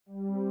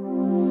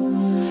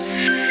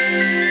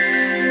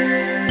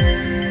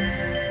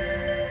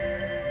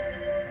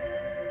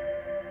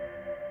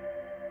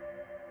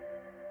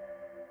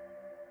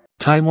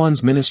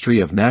Taiwan's Ministry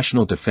of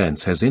National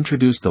Defense has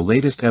introduced the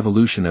latest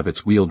evolution of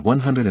its wheeled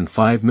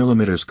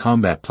 105mm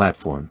combat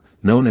platform,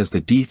 known as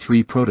the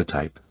D3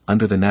 prototype,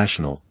 under the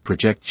National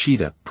Project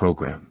Cheetah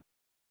program.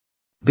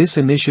 This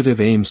initiative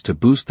aims to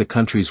boost the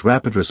country's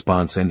rapid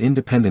response and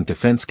independent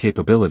defense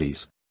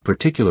capabilities,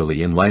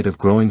 particularly in light of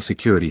growing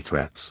security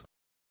threats.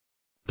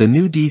 The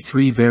new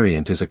D3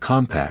 variant is a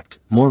compact,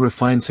 more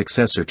refined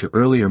successor to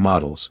earlier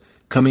models,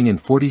 coming in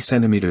 40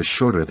 cm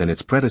shorter than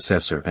its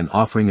predecessor and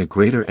offering a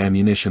greater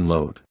ammunition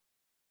load.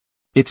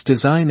 Its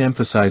design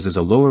emphasizes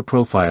a lower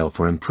profile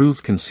for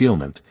improved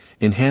concealment,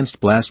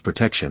 enhanced blast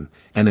protection,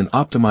 and an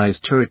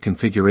optimized turret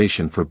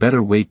configuration for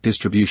better weight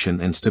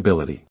distribution and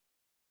stability.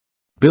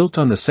 Built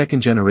on the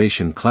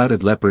second-generation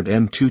Clouded Leopard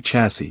M2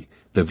 chassis,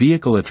 the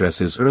vehicle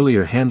addresses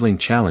earlier handling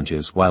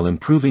challenges while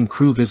improving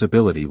crew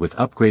visibility with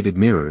upgraded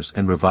mirrors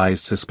and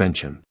revised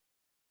suspension.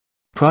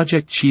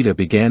 Project Cheetah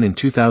began in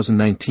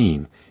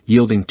 2019,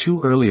 yielding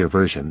two earlier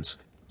versions,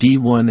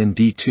 D1 and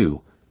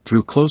D2,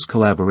 through close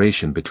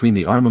collaboration between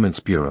the Armaments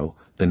Bureau,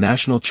 the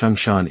National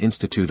Chung-Shan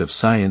Institute of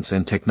Science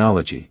and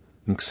Technology,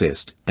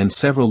 NCSIST, and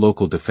several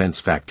local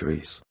defense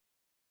factories.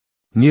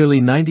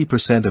 Nearly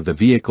 90% of the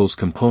vehicle's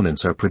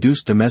components are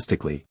produced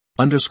domestically,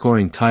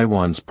 underscoring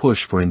Taiwan's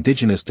push for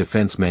indigenous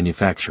defense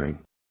manufacturing.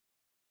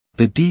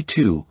 The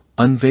D2,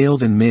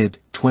 unveiled in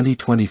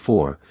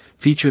mid-2024,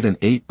 featured an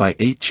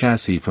 8x8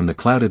 chassis from the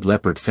Clouded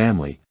Leopard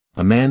family,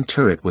 a manned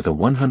turret with a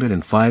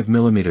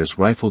 105mm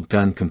rifled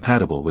gun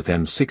compatible with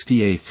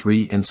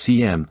M60A3 and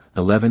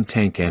CM11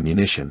 tank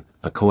ammunition,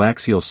 a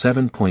coaxial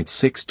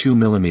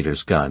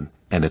 7.62mm gun,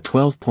 and a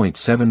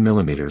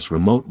 12.7mm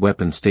remote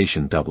weapon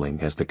station doubling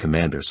as the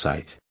commander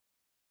sight.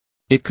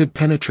 It could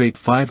penetrate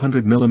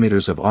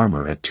 500mm of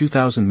armor at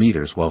 2,000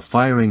 meters while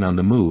firing on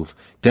the move,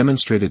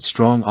 demonstrated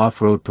strong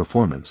off-road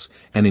performance,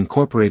 and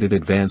incorporated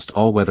advanced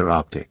all-weather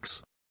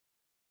optics.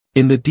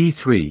 In the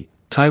D3,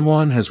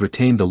 Taiwan has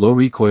retained the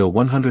low-recoil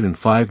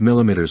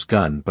 105mm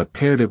gun but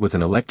paired it with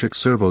an electric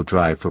servo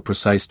drive for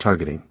precise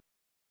targeting.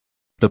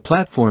 The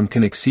platform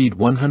can exceed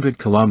 100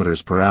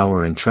 km per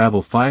hour and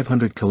travel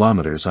 500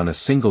 km on a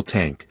single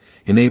tank,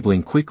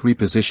 enabling quick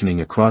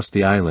repositioning across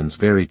the island's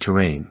varied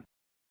terrain.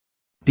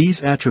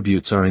 These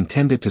attributes are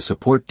intended to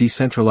support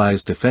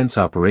decentralized defense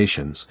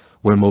operations,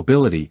 where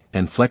mobility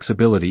and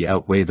flexibility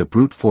outweigh the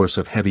brute force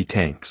of heavy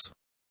tanks.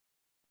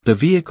 The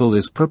vehicle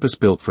is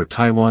purpose-built for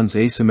Taiwan's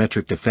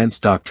asymmetric defense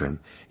doctrine,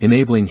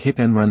 enabling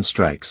hit-and-run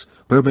strikes,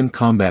 urban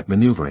combat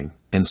maneuvering,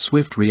 and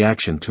swift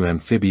reaction to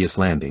amphibious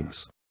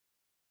landings.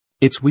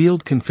 Its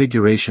wheeled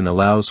configuration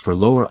allows for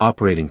lower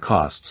operating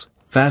costs,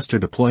 faster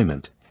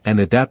deployment, and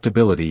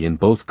adaptability in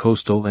both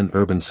coastal and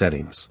urban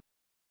settings.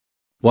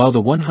 While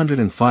the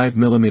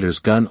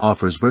 105mm gun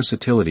offers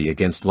versatility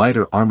against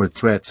lighter armored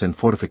threats and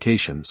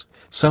fortifications,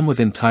 some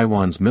within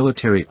Taiwan's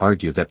military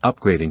argue that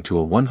upgrading to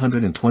a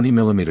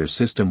 120mm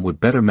system would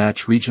better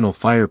match regional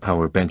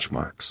firepower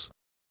benchmarks.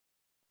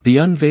 The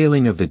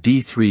unveiling of the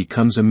D3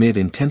 comes amid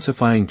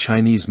intensifying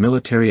Chinese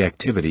military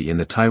activity in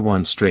the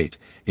Taiwan Strait,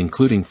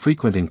 including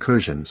frequent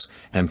incursions,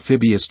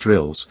 amphibious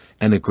drills,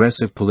 and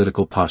aggressive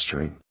political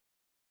posturing.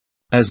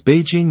 As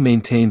Beijing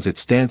maintains its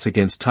stance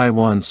against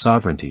Taiwan's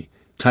sovereignty,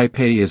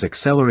 Taipei is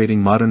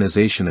accelerating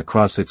modernization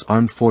across its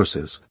armed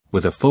forces,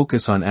 with a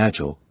focus on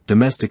agile,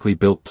 domestically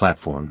built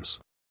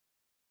platforms.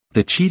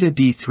 The Cheetah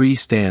D3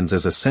 stands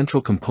as a central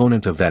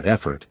component of that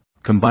effort,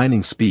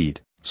 combining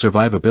speed,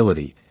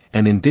 survivability,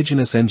 and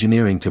indigenous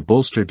engineering to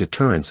bolster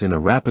deterrence in a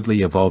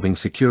rapidly evolving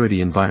security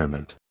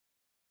environment.